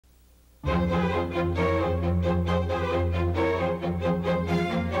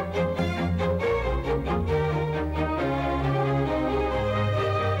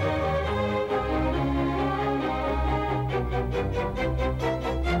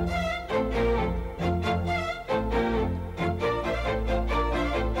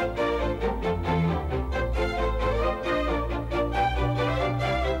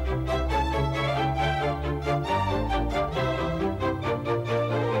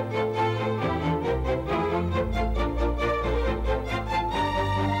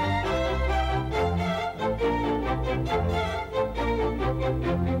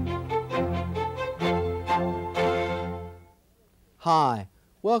Hi,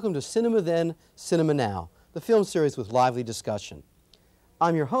 welcome to Cinema Then, Cinema Now, the film series with lively discussion.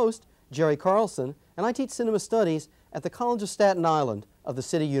 I'm your host, Jerry Carlson, and I teach cinema studies at the College of Staten Island of the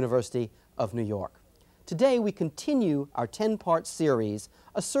City University of New York. Today we continue our 10-part series,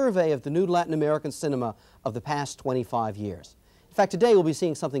 a survey of the new Latin American cinema of the past 25 years. In fact, today we'll be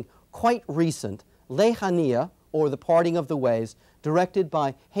seeing something quite recent, Lejanía, or The Parting of the Ways, directed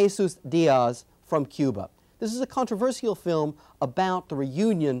by Jesús Díaz from Cuba. This is a controversial film about the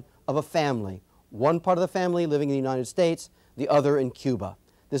reunion of a family, one part of the family living in the United States, the other in Cuba.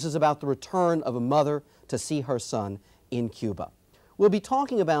 This is about the return of a mother to see her son in Cuba. We'll be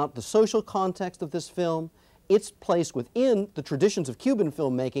talking about the social context of this film, its place within the traditions of Cuban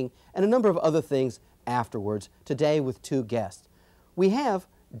filmmaking, and a number of other things afterwards, today with two guests. We have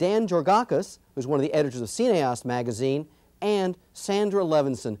Dan Georgeakas, who's one of the editors of Cineaste magazine, and Sandra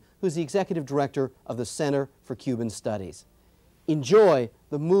Levinson, who's the executive director of the Center for Cuban Studies. Enjoy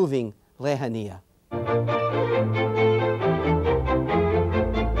the moving Lejanía.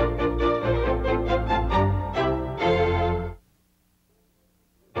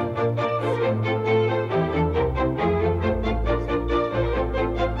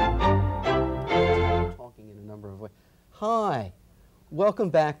 Talking in a number of ways. Hi,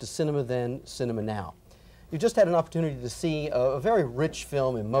 welcome back to Cinema Then, Cinema Now. You just had an opportunity to see a very rich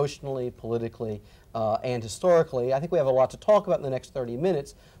film emotionally, politically, and historically. I think we have a lot to talk about in the next 30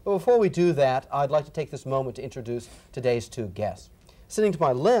 minutes. But before we do that, I'd like to take this moment to introduce today's two guests. Sitting to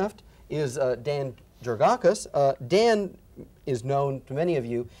my left is Dan Georgeakas. Dan is known to many of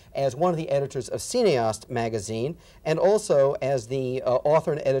you as one of the editors of Cineaste magazine, and also as the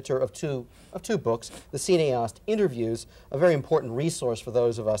author and editor of two books, the Cineaste Interviews, a very important resource for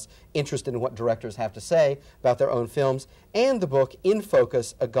those of us interested in what directors have to say about their own films, and the book In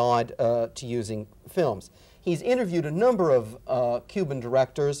Focus, A Guide to Using Films. He's interviewed a number of Cuban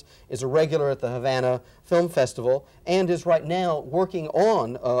directors, is a regular at the Havana Film Festival, and is right now working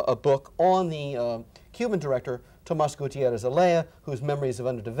on a book on the Cuban director Tomás Gutiérrez Alea, whose Memories of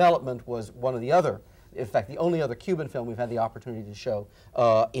Underdevelopment was one of the other, in fact, the only other Cuban film we've had the opportunity to show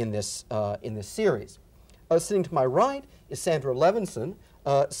in this series. Sitting to my right is Sandra Levinson.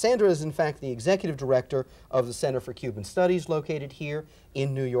 Sandra is, in fact, the executive director of the Center for Cuban Studies, located here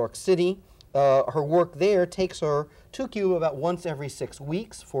in New York City. Her work there takes her to Cuba about once every 6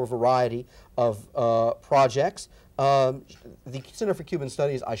 weeks for a variety of projects. The Center for Cuban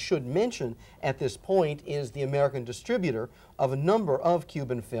Studies, I should mention at this point, is the American distributor of a number of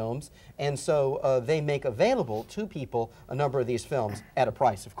Cuban films, and so they make available to people a number of these films at a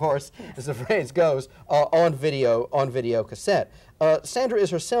price, of course, as the phrase goes, on video cassette. Sandra is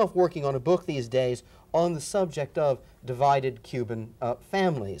herself working on a book these days on the subject of divided Cuban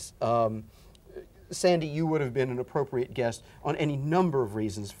families. Sandy, you would have been an appropriate guest on any number of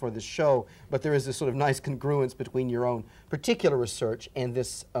reasons for this show, but there is this sort of nice congruence between your own particular research and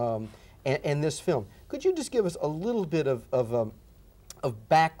this film. Could you just give us a little bit of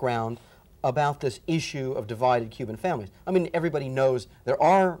background about this issue of divided Cuban families? I mean, everybody knows there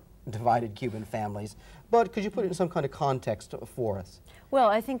are divided Cuban families, but could you put it in some kind of context for us? Well,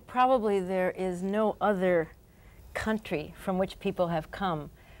 I think probably there is no other country from which people have come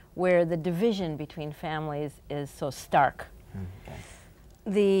where the division between families is so stark.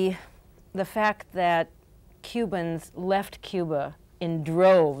 Okay. The fact that Cubans left Cuba in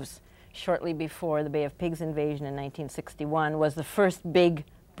droves shortly before the Bay of Pigs invasion in 1961 was the first big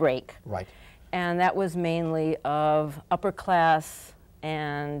break. Right. And that was mainly of upper class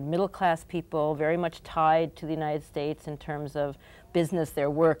and middle class people, very much tied to the United States in terms of business, their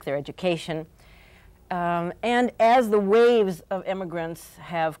work, their education. And as the waves of immigrants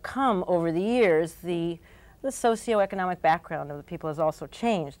have come over the years, the socioeconomic background of the people has also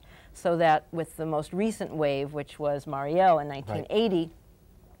changed, so that with the most recent wave, which was Mariel in 1980, right,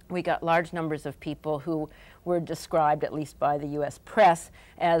 we got large numbers of people who were described, at least by the U.S. press,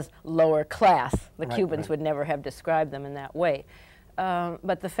 as lower class. The Cubans would never have described them in that way.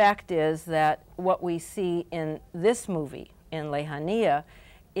 But the fact is that what we see in this movie, in Lejanía,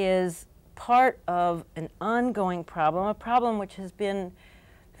 is part of an ongoing problem, a problem which has been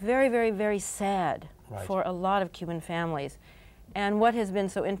very, very, very sad for a lot of Cuban families. And what has been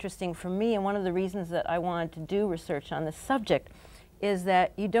so interesting for me, and one of the reasons that I wanted to do research on this subject, is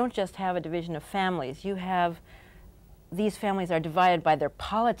that you don't just have a division of families. You have, these families are divided by their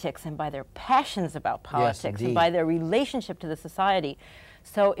politics and by their passions about politics and by their relationship to the society.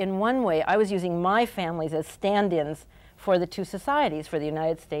 So in one way, I was using my families as stand-ins for the two societies, for the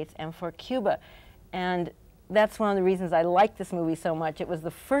United States and for Cuba. And that's one of the reasons I like this movie so much. It was the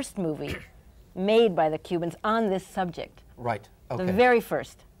first movie made by the Cubans on this subject. Right. Okay. The very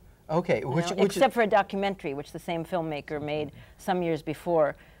first. Okay. Except for a documentary, which the same filmmaker made some years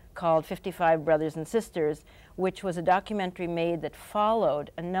before, called 55 Brothers and Sisters, which was a documentary made that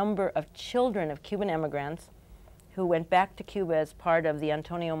followed a number of children of Cuban immigrants who went back to Cuba as part of the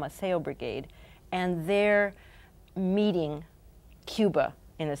Antonio Maceo Brigade, and their meeting Cuba,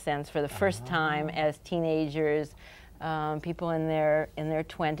 in a sense, for the first time as teenagers, people in their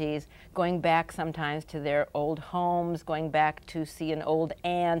 20s, going back sometimes to their old homes, going back to see an old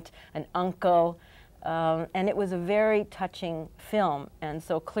aunt, an uncle, and it was a very touching film. And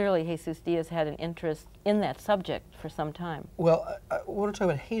so clearly Jesus Díaz had an interest in that subject for some time. Well, I want to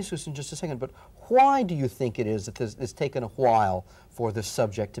talk about Jesus in just a second, but why do you think it is that it's taken a while for this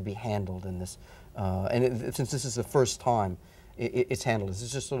subject to be handled in this, since this is the first time it's handled? Is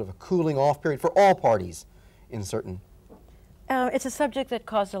this just sort of a cooling off period for all parties in certain? It's a subject that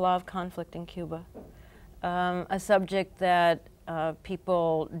caused a lot of conflict in Cuba, a subject that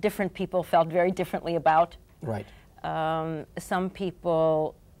different people felt very differently about. Right. Some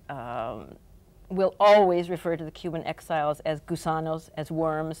people will always refer to the Cuban exiles as gusanos, as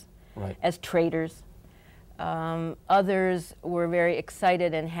worms, as traitors. Others were very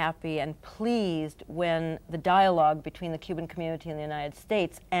excited and happy and pleased when the dialogue between the Cuban community in the United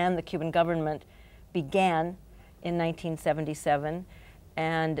States and the Cuban government began in 1977,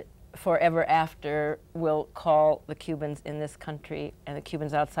 and forever after will call the Cubans in this country and the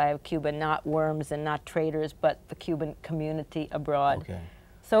Cubans outside of Cuba not worms and not traitors, but the Cuban community abroad. Okay.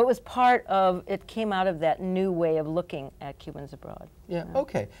 So it was part of, it came out of that new way of looking at Cubans abroad. Yeah,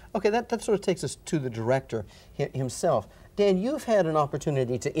 okay. Okay, that sort of takes us to the director himself. Dan, you've had an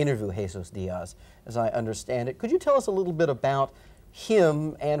opportunity to interview Jesus Díaz, as I understand it. Could you tell us a little bit about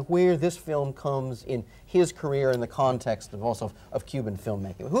him and where this film comes in his career in the context of also of Cuban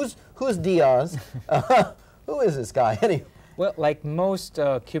filmmaking? Who's Diaz? Who is this guy anyway? Well, like most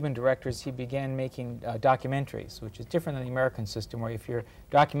Cuban directors, he began making documentaries, which is different than the American system, where if you're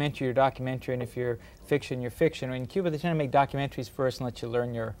documentary, you're documentary, and if you're fiction, you're fiction. In Cuba, they tend to make documentaries first and let you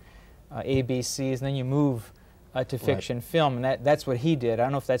learn your ABCs, and then you move to fiction film, and that's what he did. I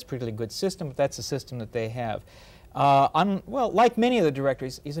don't know if that's a particularly good system, but that's the system that they have. Well, like many of the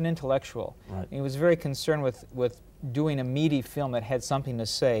directors, he's an intellectual. Right. He was very concerned with doing a meaty film that had something to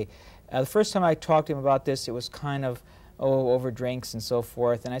say. The first time I talked to him about this, it was kind of, over drinks and so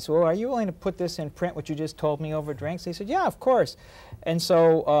forth. And I said, well, are you willing to put this in print, what you just told me, over drinks? He said, yeah, of course. And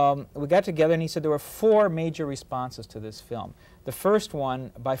so we got together, and he said there were 4 major responses to this film. The first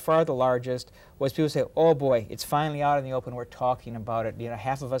one, by far the largest, was people say, oh boy, it's finally out in the open, we're talking about it. You know,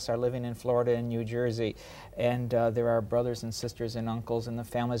 half of us are living in Florida and New Jersey, and there are brothers and sisters and uncles, and the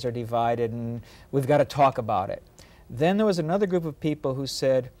families are divided, and we've got to talk about it. Then there was another group of people who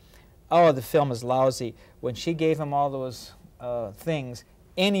said, oh, the film is lousy. When she gave him all those things,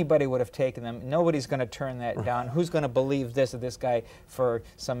 anybody would have taken them. Nobody's going to turn that down. Who's going to believe this, that this guy, for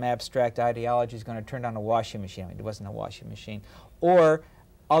some abstract ideology, is going to turn down a washing machine? I mean, it wasn't a washing machine. Or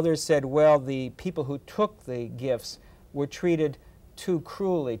others said, well, the people who took the gifts were treated too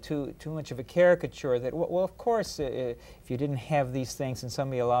cruelly, too much of a caricature, that, well, of course, if you didn't have these things and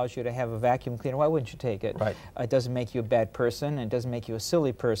somebody allows you to have a vacuum cleaner, why wouldn't you take it? Right. It doesn't make you a bad person, and it doesn't make you a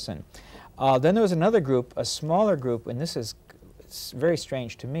silly person. Then there was another group, a smaller group, and this is very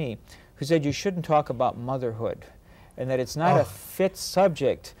strange to me, who said you shouldn't talk about motherhood, and that it's not a fit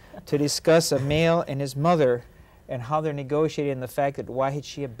subject to discuss a male and his mother and how they're negotiating, and the fact that why had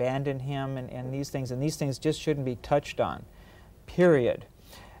she abandoned him, and these things just shouldn't be touched on. Period.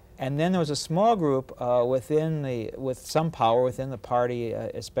 And then there was a small group with some power within the party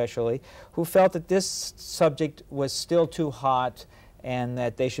especially, who felt that this subject was still too hot and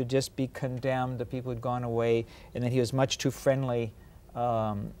that they should just be condemned, the people who'd gone away, and that he was much too friendly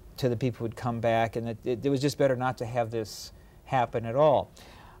to the people who'd come back, and that it was just better not to have this happen at all.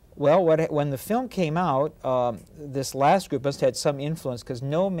 Well, when the film came out, this last group must have had some influence, because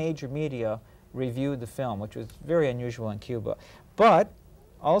no major media reviewed the film, which was very unusual in Cuba. But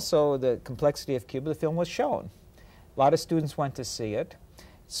also the complexity of Cuba, the film was shown. A lot of students went to see it.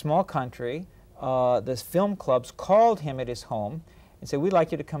 Small country. The film clubs called him at his home and said, we'd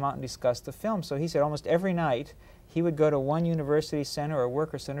like you to come out and discuss the film. So he said almost every night he would go to one university center or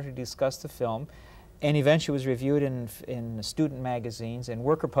worker center to discuss the film, and eventually was reviewed in student magazines and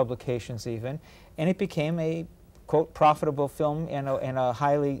worker publications even, and it became a, quote, profitable film and a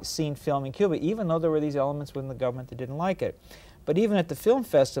highly seen film in Cuba, even though there were these elements within the government that didn't like it. But even at the film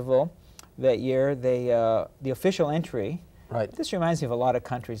festival that year, the official entry, right. This reminds me of a lot of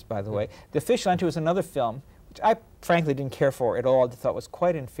countries, by the way, the official entry was another film, which I frankly didn't care for at all, I thought was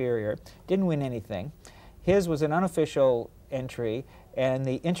quite inferior, didn't win anything. His was an unofficial entry, and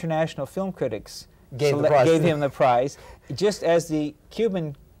the international film critics gave him the prize, just as the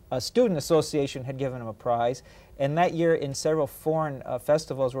Cuban Student Association had given him a prize. And that year, in several foreign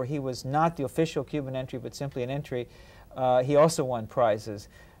festivals where he was not the official Cuban entry but simply an entry, he also won prizes.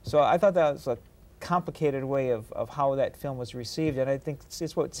 So I thought that was a complicated way of how that film was received, and I think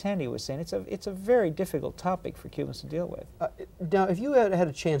it's what Sandy was saying. It's a very difficult topic for Cubans to deal with. Now, if you had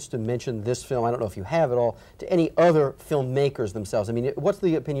a chance to mention this film, I don't know if you have at all, to any other filmmakers themselves, I mean, what's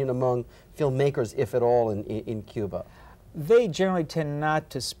the opinion among filmmakers, if at all, in Cuba? They generally tend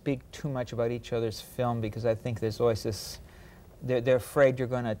not to speak too much about each other's film because I think there's always this, they're afraid you're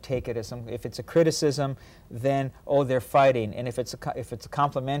going to take it as some, if it's a criticism, then, oh, they're fighting. And if it's a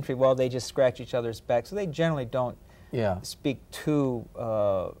complimentary, well, they just scratch each other's back. So they generally don't speak too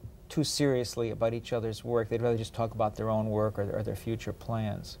seriously about each other's work. They'd rather just talk about their own work or their future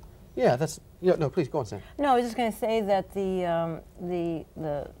plans. Yeah, that's, no, please, go on, Sam. No, I was just going to say that the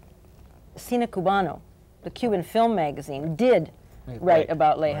Cine Cubano, the Cuban film magazine, did write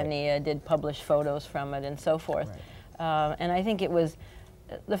about Lejanía, did publish photos from it and so forth. And I think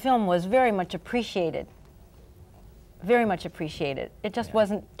the film was very much appreciated. Very much appreciated. It just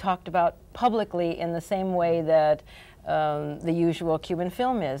wasn't talked about publicly in the same way that the usual Cuban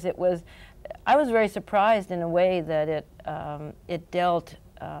film is. I was very surprised in a way that it dealt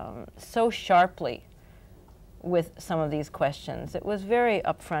so sharply with some of these questions. It was very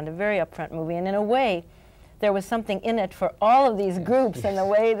upfront, a very upfront movie, and in a way, there was something in it for all of these groups and the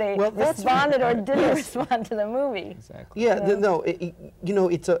way they responded or didn't respond to the movie. Exactly. Yeah, no, you know,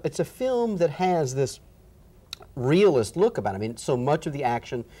 it's a film that has this realist look about it. I mean, so much of the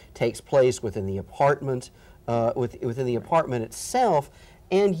action takes place within the apartment, within the apartment itself,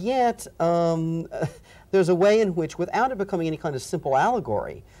 and yet there's a way in which, without it becoming any kind of simple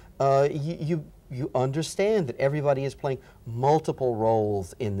allegory, you understand that everybody is playing multiple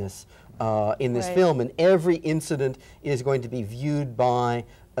roles in this film, and every incident is going to be viewed by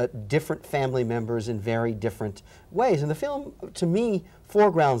different family members in very different ways. And the film, to me,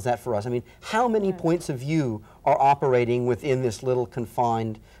 foregrounds that for us. I mean, how many points of view are operating within this little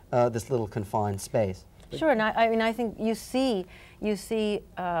confined space? Sure, and I mean, I think you see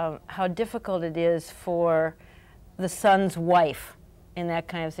how difficult it is for the son's wife in that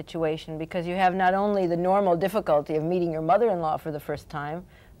kind of situation, because you have not only the normal difficulty of meeting your mother-in-law for the first time,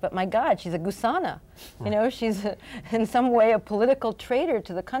 but my God, she's a gusana. You know, she's in some way a political traitor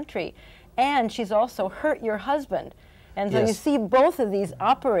to the country, and she's also hurt your husband. And so you see both of these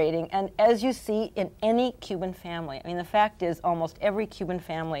operating, and as you see in any Cuban family, I mean, the fact is almost every Cuban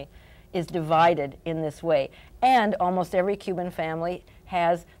family is divided in this way, and almost every Cuban family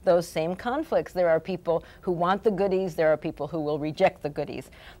has those same conflicts. There are people who want the goodies, there are people who will reject the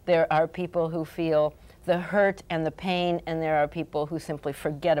goodies, there are people who feel the hurt and the pain, and there are people who simply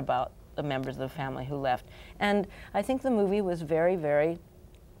forget about the members of the family who left. And I think the movie was very, very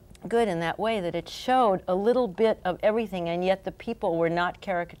good in that way, that it showed a little bit of everything, and yet the people were not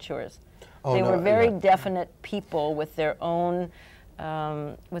caricatures. They were very definite people with their own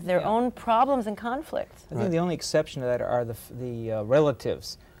own problems and conflicts. I think the only exception to that are the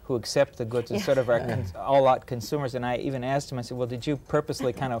relatives who accept the goods and sort of are all-out consumers. And I even asked him, I said, well, did you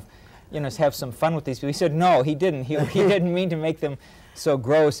purposely kind of, you know, have some fun with these people? He said, no, he didn't. He didn't mean to make them so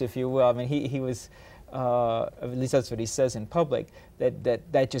gross, if you will. I mean, he was, at least that's what he says in public,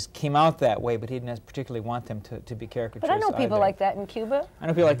 that just came out that way, but he didn't particularly want them to be caricatures. But I know people like that in Cuba. I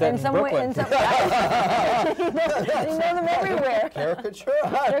know people like that in Brooklyn. You know them everywhere. Caricature.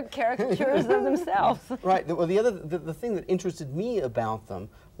 They're caricatures of themselves. Right. Well, the thing that interested me about them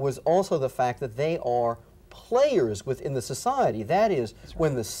was also the fact that they are players within the society. That is,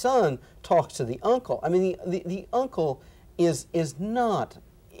 when the son talks to the uncle. I mean, the uncle is not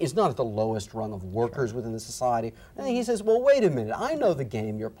at the lowest rung of workers within the society. And he says, well, wait a minute, I know the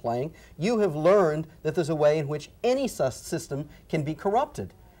game you're playing. You have learned that there's a way in which any system can be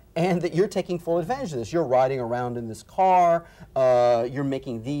corrupted. and that you're taking full advantage of this. You're riding around in this car. You're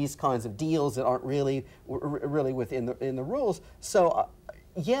making these kinds of deals that aren't really within the rules. So,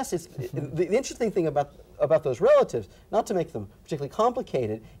 yes, it's the interesting thing about those relatives, not to make them particularly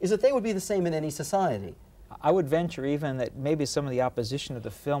complicated, is that they would be the same in any society. I would venture even that maybe some of the opposition of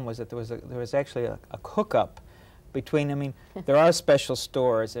the film was that there was actually a hookup between, I mean, there are special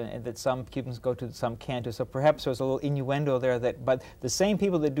stores and that some Cubans go to, some can't do, so perhaps there's a little innuendo there that, but the same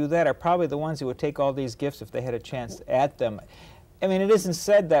people that do that are probably the ones who would take all these gifts if they had a chance at them. I mean, it isn't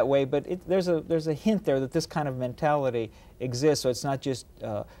said that way, but there's a hint there that this kind of mentality exists, so it's not just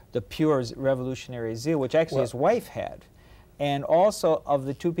the pure revolutionary zeal, which actually his wife had. And also, of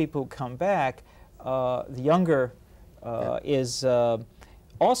the two people who come back, the younger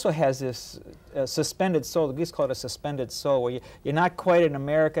also has this suspended soul. The Greeks call it a suspended soul, where you're not quite an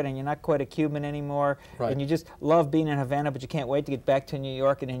American and you're not quite a Cuban anymore, and you just love being in Havana, but you can't wait to get back to New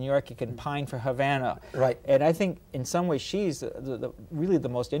York, and in New York you can pine for Havana. Right. And I think in some ways she's really the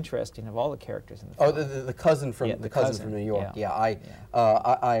most interesting of all the characters in the film. Oh, the cousin from the cousin from New York. Yeah,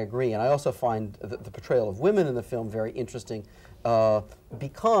 I agree, and I also find the portrayal of women in the film very interesting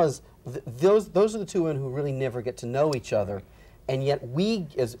because those are the two women who really never get to know each other. And yet we,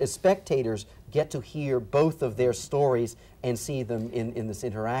 as spectators, get to hear both of their stories and see them in this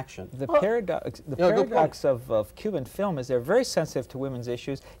interaction. The paradox of Cuban film is they're very sensitive to women's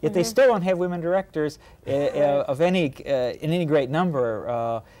issues, yet they still don't have women directors of any in any great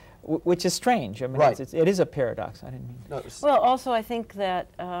number, which is strange. I mean, it is a paradox. I didn't mean. No, well, also I think that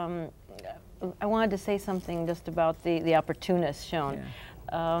I wanted to say something just about the opportunists shown.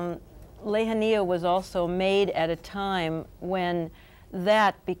 Yeah. Lejanía was also made at a time when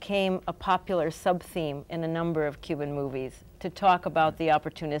that became a popular sub-theme in a number of Cuban movies, to talk about the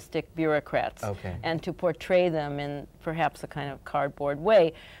opportunistic bureaucrats and to portray them in perhaps a kind of cardboard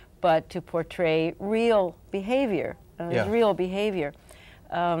way, but to portray real behavior, real behavior.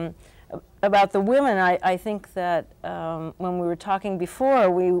 About the women, I think that when we were talking before,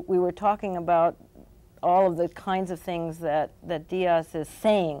 we were talking about all of the kinds of things that Diaz is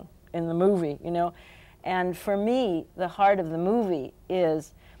saying in the movie, you know. And for me, the heart of the movie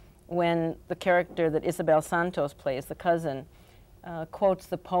is when the character that Isabel Santos plays, the cousin, quotes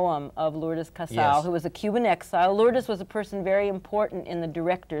the poem of Lourdes Casal, who was a Cuban exile. Lourdes was a person very important in the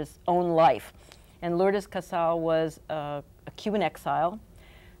director's own life. And Lourdes Casal was a Cuban exile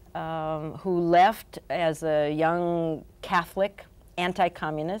who left as a young Catholic,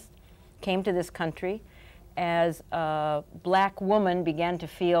 anti-communist, came to this country, as a black woman began to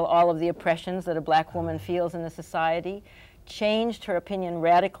feel all of the oppressions that a black woman feels in the society, changed her opinion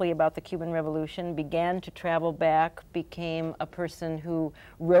radically about the Cuban Revolution, began to travel back, became a person who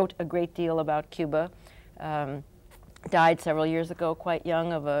wrote a great deal about Cuba, died several years ago, quite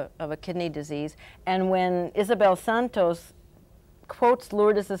young, of a kidney disease. And when Isabel Santos quotes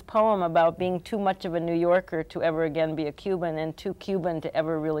Lourdes' poem about being too much of a New Yorker to ever again be a Cuban and too Cuban to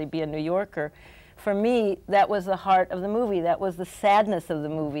ever really be a New Yorker, for me, that was the heart of the movie. That was the sadness of the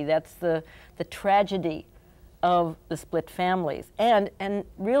movie. That's the tragedy of the split families, and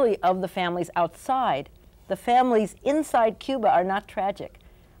really of the families outside. The families inside Cuba are not tragic.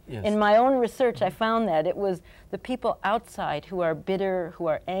 Yes. In my own research, I found that it was the people outside who are bitter, who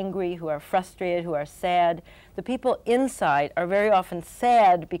are angry, who are frustrated, who are sad. The people inside are very often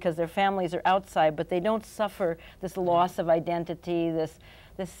sad because their families are outside, but they don't suffer this loss of identity, this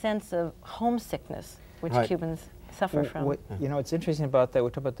sense of homesickness, which Cubans suffer from. You know, what's interesting about that, we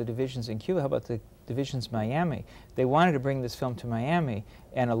talk about the divisions in Cuba, how about the divisions in Miami? They wanted to bring this film to Miami,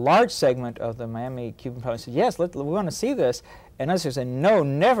 and a large segment of the Miami Cuban public said, yes, we want to see this, and others said, no,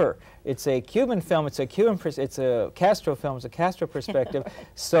 never. It's a Cuban film, it's a Castro film, it's a Castro perspective.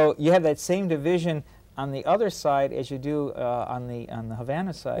 So you have that same division on the other side as you do on the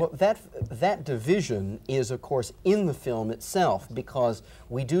Havana side. Well, that division is, of course, in the film itself, because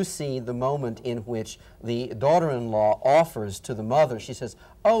we do see the moment in which the daughter-in-law offers to the mother. She says,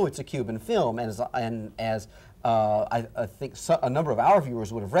 "Oh, it's a Cuban film," and as I think a number of our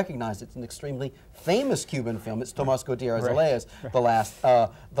viewers would have recognized, it's an extremely famous Cuban film. It's Tomás Gutiérrez Alea's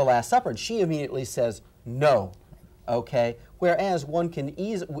The Last Supper, and she immediately says no. Okay, whereas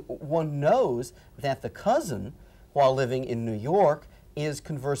one knows that the cousin, while living in New York, is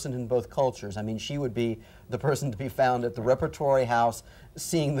conversant in both cultures. I mean, she would be the person to be found at the Repertory House,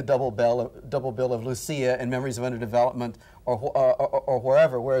 seeing the double bill of Lucia and Memories of Underdevelopment, or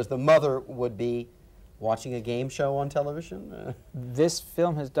wherever. Whereas the mother would be watching a game show on television. This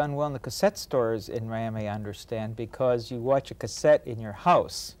film has done well in the cassette stores in Miami, I understand, because you watch a cassette in your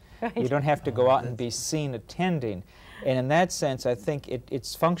house. Right. You don't have to go out and be seen attending. And in that sense, I think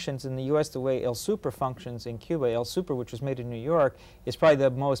it functions in the U.S. the way El Super functions in Cuba. El Super, which was made in New York, is probably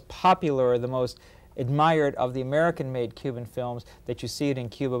the most popular, the most admired of the American-made Cuban films that you see it in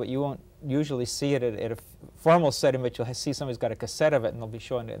Cuba, but you won't usually see it at a formal setting, but you'll see somebody's got a cassette of it and they'll be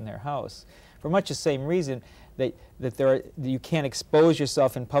showing it in their house. For much the same reason that you can't expose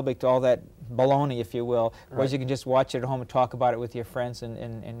yourself in public to all that baloney, if you will, whereas you can just watch it at home and talk about it with your friends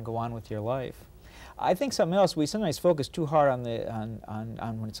and go on with your life. I think something else, we sometimes focus too hard on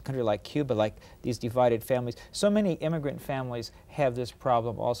when it's a country like Cuba, like these divided families. So many immigrant families have this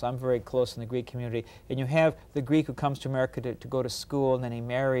problem also. I'm very close in the Greek community, and you have the Greek who comes to America to go to school, and then he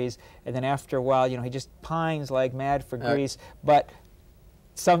marries, and then after a while, you know, he just pines like mad for Greece, but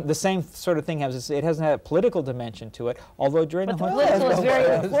the same sort of thing happens. It hasn't had a political dimension to it, although during but the political is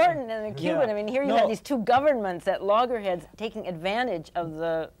very important in the Cuban. Yeah. I mean, here you have these two governments at loggerheads taking advantage of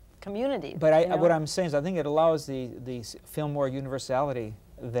the community. But you know? what I'm saying is I think it allows the film more universality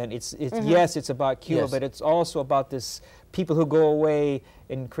than it's yes, it's about Cuba, but it's also about this people who go away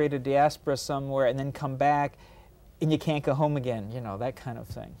and create a diaspora somewhere and then come back and you can't go home again, you know, that kind of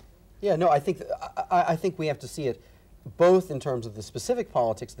thing. Yeah, no, I think we have to see it both in terms of the specific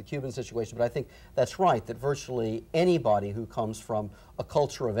politics of the Cuban situation, but I think that's right, that virtually anybody who comes from a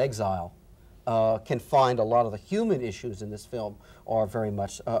culture of exile can find a lot of the human issues in this film are very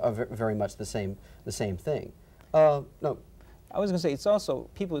much the same thing. No, I was going to say it's also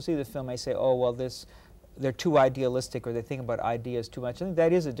people who see the film may say, oh well, they're too idealistic or they think about ideas too much. I think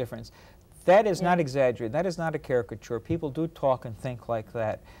that is a difference. That is not exaggerated. That is not a caricature. People do talk and think like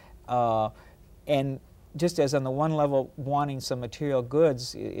that, and just as on the one level wanting some material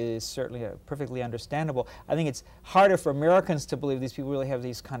goods is certainly perfectly understandable, I think it's harder for Americans to believe these people really have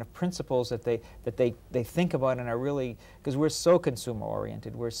these kind of principles that they think about and are really, because we're so consumer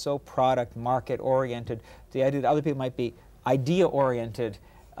oriented, we're so product market oriented. The idea that other people might be idea oriented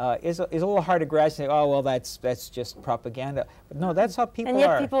is a little hard to grasp and say, oh well, that's just propaganda. But no, that's how people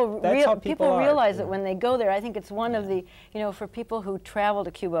are. And yet people realize it when they go there. I think it's one of the, you know, for people who travel to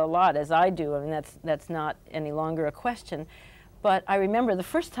Cuba a lot, as I do, I mean that's not any longer a question. But I remember the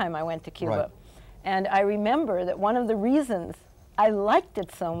first time I went to Cuba, and I remember that one of the reasons I liked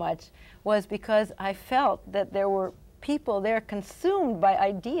it so much was because I felt that there were people there consumed by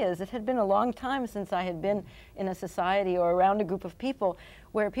ideas. It had been a long time since I had been in a society or around a group of people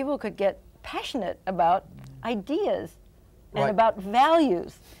where people could get passionate about ideas and about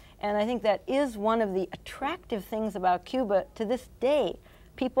values. And I think that is one of the attractive things about Cuba to this day.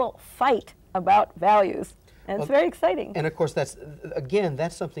 People fight about values, and it's very exciting. And of course, that's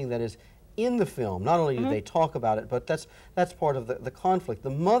something that is in the film. Not only do they talk about it, but that's part of the conflict.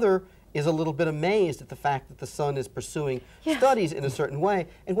 The mother is a little bit amazed at the fact that the son is pursuing studies in a certain way.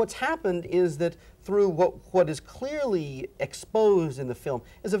 And what's happened is that through what is clearly exposed in the film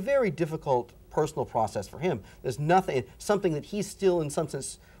is a very difficult personal process for him. There's something that he's still in some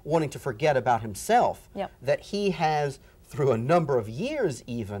sense wanting to forget about himself, that he has through a number of years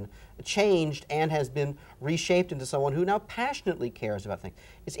even changed and has been reshaped into someone who now passionately cares about things.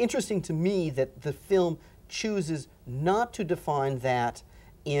 It's interesting to me that the film chooses not to define that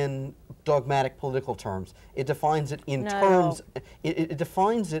in dogmatic political terms. It defines it in terms. It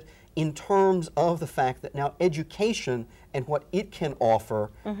defines it in terms of the fact that now education and what it can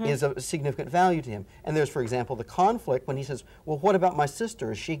offer is of significant value to him. And there's, for example, the conflict when he says, well, what about my sister?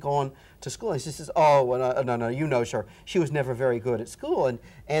 Has she gone to school? And he says, oh, well, no, you know, sir, she was never very good at school. And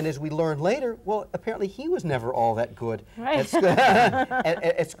as we learn later, well, apparently he was never all that good at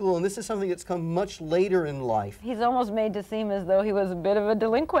school. And this is something that's come much later in life. He's almost made to seem as though he was a bit of a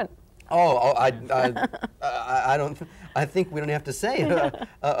delinquent. I don't. I think we don't have to say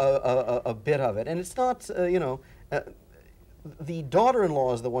a bit of it, and it's not. You know, the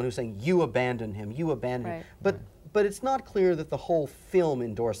daughter-in-law is the one who's saying, "You abandon him. You abandon him." But it's not clear that the whole film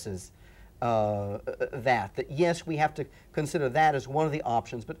endorses that. That yes, we have to consider that as one of the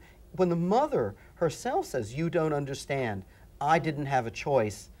options. But when the mother herself says, "You don't understand. I didn't have a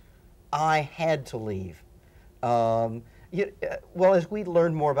choice. I had to leave." Well, as we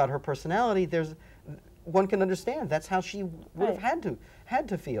learn more about her personality, one can understand that's how she would have had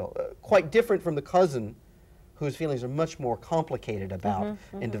to feel. Quite different from the cousin, whose feelings are much more complicated about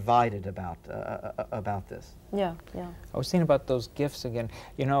and divided about this. Yeah. I was thinking about those gifts again.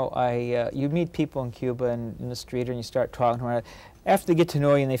 You know, you meet people in Cuba and in the street, and you start talking to them. After they get to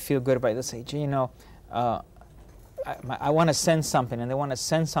know you and they feel good about it, they say, "Gee, you know, I want to send something," and they want to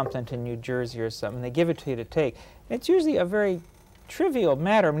send something to New Jersey or something. And they give it to you to take. It's usually a very trivial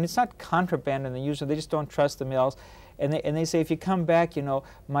matter. I mean, it's not contraband in the usual. They just don't trust the mails. and they say, if you come back, you know,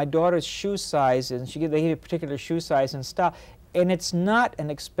 my daughter's shoe size, and they give you a particular shoe size and style. And it's not an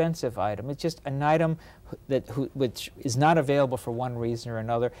expensive item. It's just an item which is not available for one reason or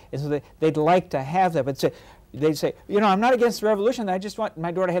another. And so they'd like to have that. But they'd say, you know, I'm not against the revolution. I just want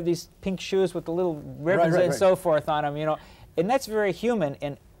my daughter to have these pink shoes with the little ribbons and so forth on them, you know. And that's very human.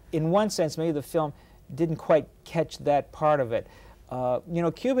 And in one sense, maybe the film didn't quite catch that part of it. You know,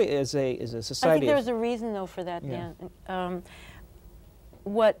 Cuba is a society. I think there's a reason, though, for that, yeah. Dan.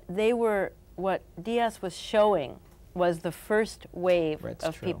 What Diaz was showing was the first wave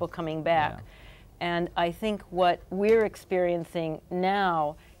of people coming back. Yeah. And I think what we're experiencing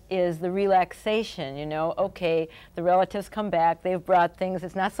now is the relaxation, you know, okay, the relatives come back, they've brought things,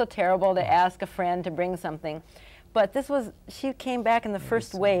 it's not so terrible to ask a friend to bring something. But she came back in the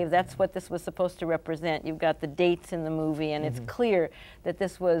first wave. That's what this was supposed to represent. You've got the dates in the movie, and it's clear that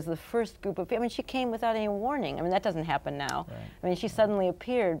this was the first group of people. I mean, she came without any warning. I mean, that doesn't happen now. Right. I mean, she suddenly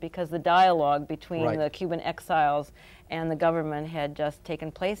appeared because the dialogue between the Cuban exiles and the government had just taken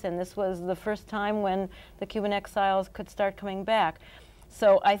place, and this was the first time when the Cuban exiles could start coming back.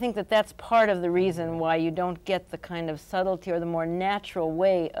 So I think that that's part of the reason why you don't get the kind of subtlety or the more natural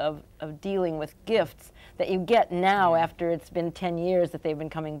way of dealing with gifts that you get now after it's been 10 years that they've been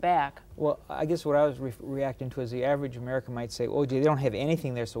coming back. Well, I guess what I was reacting to is the average American might say, oh, gee, they don't have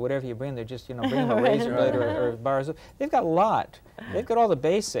anything there, so whatever you bring, they're just, you know, bring them a razor blade or bars. They've got a lot. They've got all the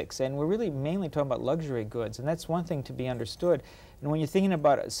basics, and we're really mainly talking about luxury goods, and that's one thing to be understood. And when you're thinking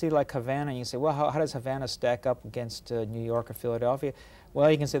about a city like Havana, you say, well, how does Havana stack up against New York or Philadelphia? Well,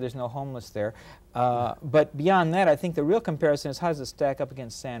 you can say there's no homeless there. But beyond that, I think the real comparison is how does it stack up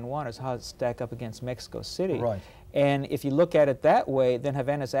against San Juan, or how does it stack up against Mexico City? Right. And if you look at it that way, then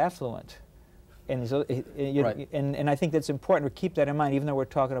Havana's affluent. And, so, and I think that's important to keep that in mind, even though we're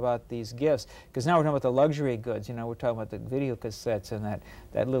talking about these gifts. Because now we're talking about the luxury goods. You know, we're talking about the video cassettes and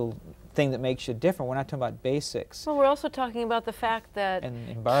that little thing that makes you different. We're not talking about basics. Well, we're also talking about the fact that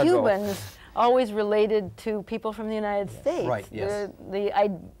Cubans always related to people from the United States. Right, yes.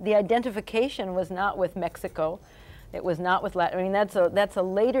 The identification was not with Mexico. It was not with Latin. I mean, that's a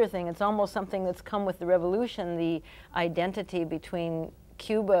later thing. It's almost something that's come with the revolution, the identity between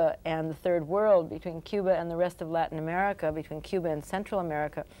Cuba and the Third World, between Cuba and the rest of Latin America, between Cuba and Central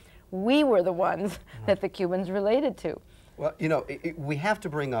America. We were the ones that the Cubans related to. Well, you know, we have to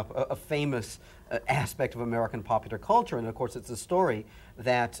bring up a famous aspect of American popular culture, and of course it's a story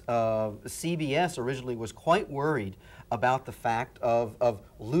that CBS originally was quite worried about the fact of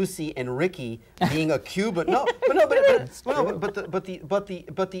Lucy and Ricky being a Cuban. But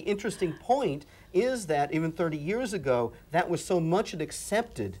the interesting point is that even 30 years ago, that was so much an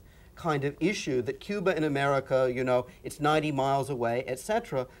accepted kind of issue that Cuba and America, you know, it's 90 miles away,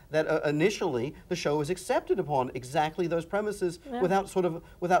 etc., that initially the show was accepted upon exactly those premises without sort of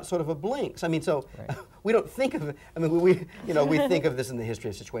a blinks. I mean, so we don't think of it. I mean, we think of this in the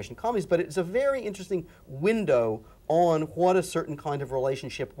history of situation comedies, but it's a very interesting window on what a certain kind of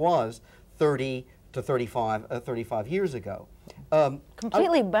relationship was 30 to 35 years ago.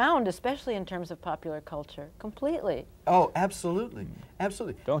 Completely bound, especially in terms of popular culture. Completely. Oh, absolutely,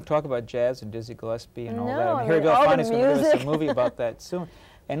 absolutely. Don't talk about jazz and Dizzy Gillespie and all that. I mean, Harry Belafonte's going to give us a movie about that soon.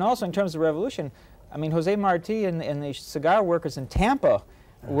 And also in terms of revolution, I mean, Jose Marti and the cigar workers in Tampa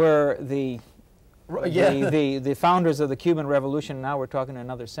were the founders of the Cuban Revolution. Now we're talking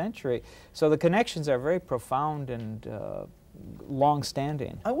another century. So the connections are very profound and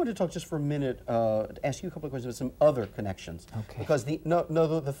long-standing. I want to talk just for a minute, ask you a couple of questions about some other connections. Okay. Because the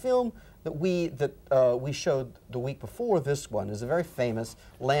film that we showed the week before this one is a very famous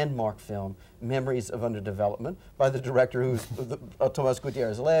landmark film, Memories of Underdevelopment, by the director who's Tomás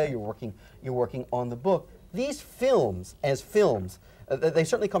Gutiérrez Alea. You're working on the book. These films, as films, they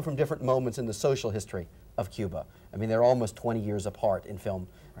certainly come from different moments in the social history of Cuba. I mean, they're almost 20 years apart in film,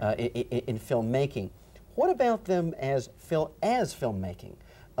 in filmmaking. What about them as filmmaking?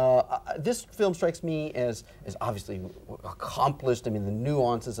 This film strikes me as obviously accomplished. I mean, the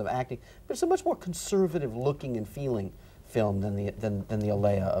nuances of acting, but it's a much more conservative looking and feeling film than the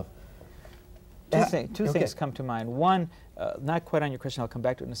Alea of. Two things come to mind. One, not quite on your question, I'll come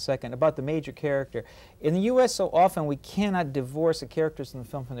back to it in a second, about the major character. In the U.S., so often we cannot divorce the characters in the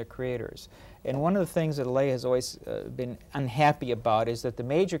film from their creators. And one of the things that Alea has always been unhappy about is that the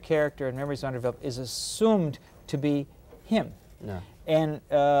major character in Memories of Underdevelopment is assumed to be him. No. And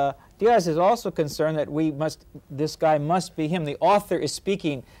Diaz is also concerned that this guy must be him. The author is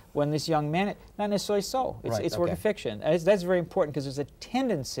speaking when this young man, not necessarily so. It's work of fiction. That's very important because there's a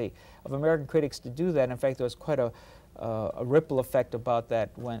tendency of American critics to do that. In fact, there was quite a a ripple effect about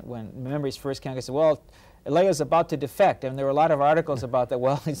that when memories first came. I said, well, Alea's about to defect, and there were a lot of articles about that.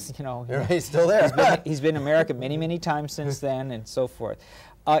 Well, he's, you know, he's still there. He's been in America many, many times since then, and so forth.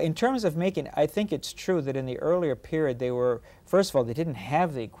 In terms of making, I think it's true that in the earlier period they were, first of all, they didn't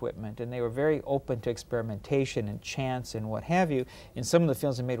have the equipment, and they were very open to experimentation and chance and what have you. And some of the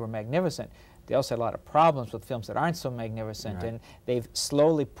films they made were magnificent. They also had a lot of problems with films that aren't so magnificent, right. and they've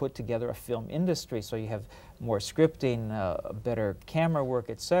slowly put together a film industry, so you have more scripting, better camera work,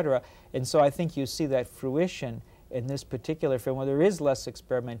 etc. And so I think you see that fruition in this particular film where there is less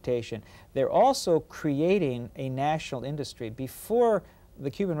experimentation. They're also creating a national industry. Before the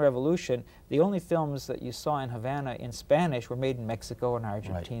Cuban Revolution, the only films that you saw in Havana in Spanish were made in Mexico and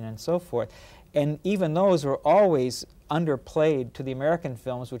Argentina, right, and so forth. And even those were always underplayed to the American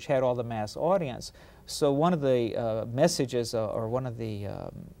films, which had all the mass audience. So one of the messages or one of the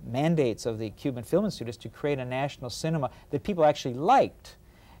mandates of the Cuban Film Institute is to create a national cinema that people actually liked.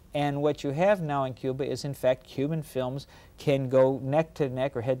 And what you have now in Cuba is, in fact, Cuban films can go neck to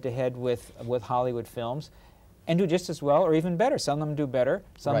neck or head to head with Hollywood films and do just as well or even better. Some of them do better,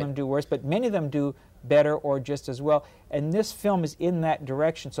 some right. of them do worse, but many of them do better or just as well. And this film is in that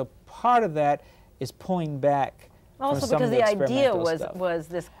direction. So part of that is pulling back. Also because the idea stuff. was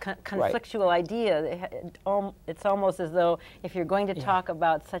this conflictual right. idea. It's almost as though if you're going to yeah. talk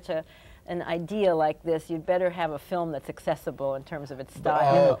about such an idea like this, you'd better have a film that's accessible in terms of its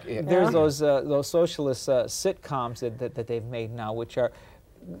style. There's those socialist sitcoms that they've made now, which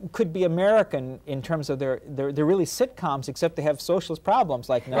could be American in terms of they're really sitcoms, except they have socialist problems,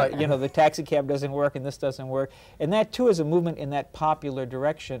 like right. you know, the taxi cab doesn't work and this doesn't work, and that too is a movement in that popular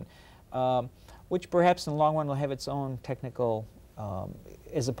direction, which perhaps in the long run will have its own technical,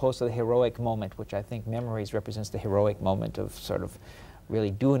 as opposed to the heroic moment, which I think Memories represents the heroic moment of sort of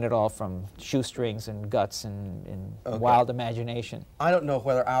really doing it all from shoestrings and guts and okay. wild imagination. I don't know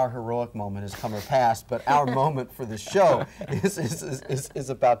whether our heroic moment has come or passed, but our moment for the show is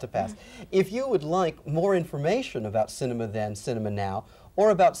about to pass. If you would like more information about Cinema Then, Cinema Now, or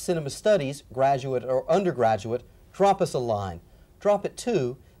about cinema studies, graduate or undergraduate, drop us a line. Drop it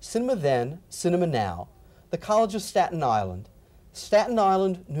to Cinema Then, Cinema Now, the College of Staten Island,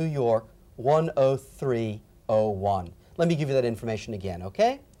 New York, 10301. Let me give you that information again,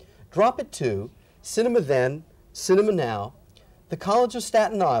 okay? Drop it to Cinema Then, Cinema Now, the College of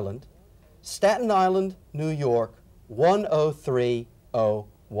Staten Island, New York,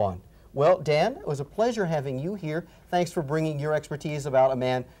 10301. Well, Dan, it was a pleasure having you here. Thanks for bringing your expertise about a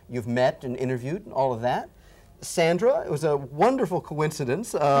man you've met and interviewed and all of that. Sandra, it was a wonderful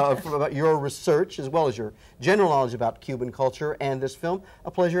coincidence about your research as well as your general knowledge about Cuban culture and this film. A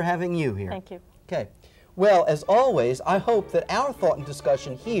pleasure having you here. Thank you. Okay. Well, as always, I hope that our thought and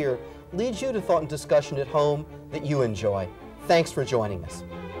discussion here leads you to thought and discussion at home that you enjoy. Thanks for joining us.